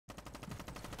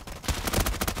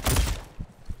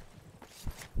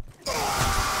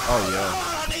Oh yeah.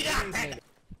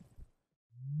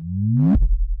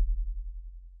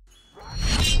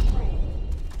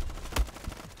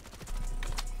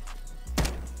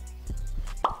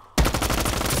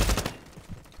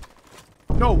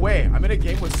 No way, I'm in a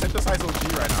game with synthesized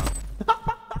OG right now.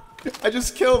 I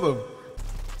just killed him.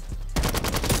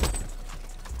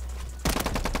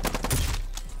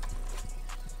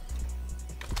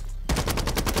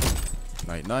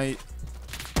 Night night.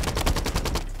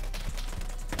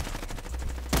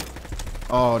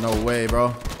 Oh, no way,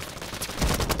 bro.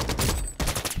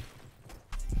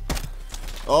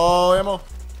 Oh, ammo.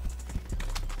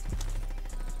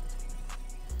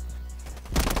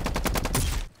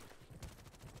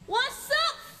 What's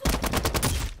up?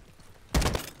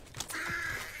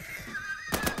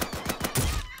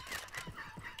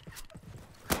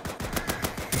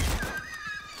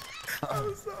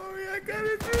 I'm sorry, I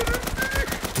gotta do this.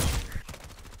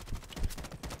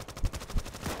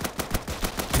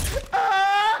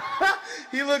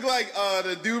 He looked like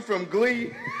the dude from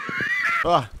Glee.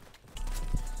 Ah.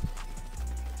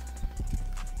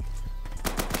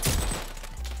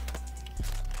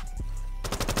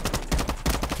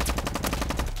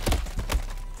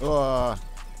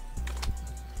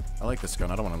 I like this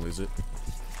gun. I don't want to lose it.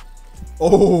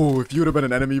 Oh, if you would have been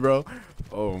an enemy, bro.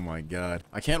 Oh my god.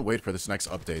 I can't wait for this next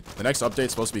update. The next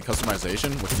update's supposed to be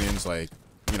customization, which means, like,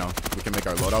 you know, we can make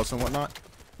our loadouts and whatnot,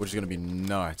 which is gonna be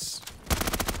nuts.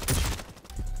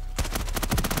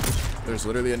 There's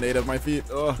literally a nade at my feet.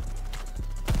 Ugh.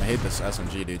 I hate this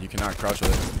SMG, dude. You cannot crouch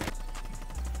with it.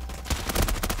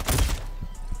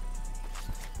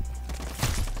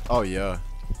 Oh, yeah.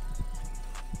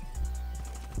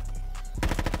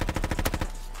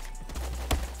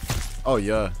 Oh,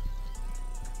 yeah.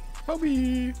 Help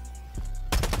me.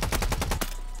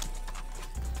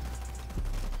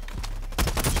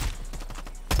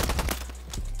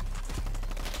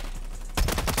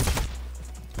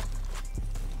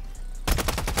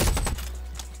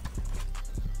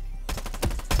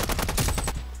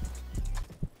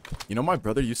 You know, my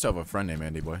brother used to have a friend named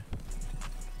Andy Boy.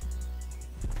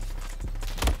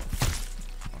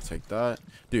 I'll take that.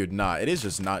 Dude, nah, it is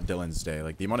just not Dylan's day.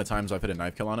 Like, the amount of times I've hit a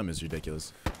knife kill on him is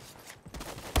ridiculous.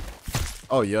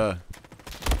 Oh, yeah.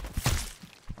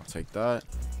 I'll take that.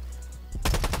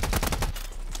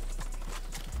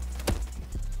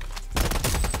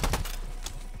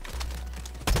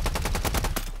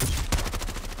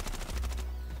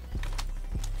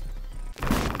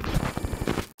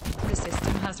 The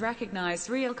system has recognized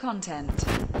real content.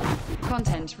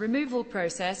 Content removal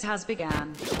process has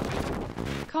begun.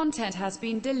 Content has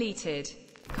been deleted.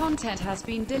 Content has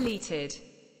been deleted.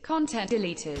 Content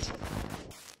deleted.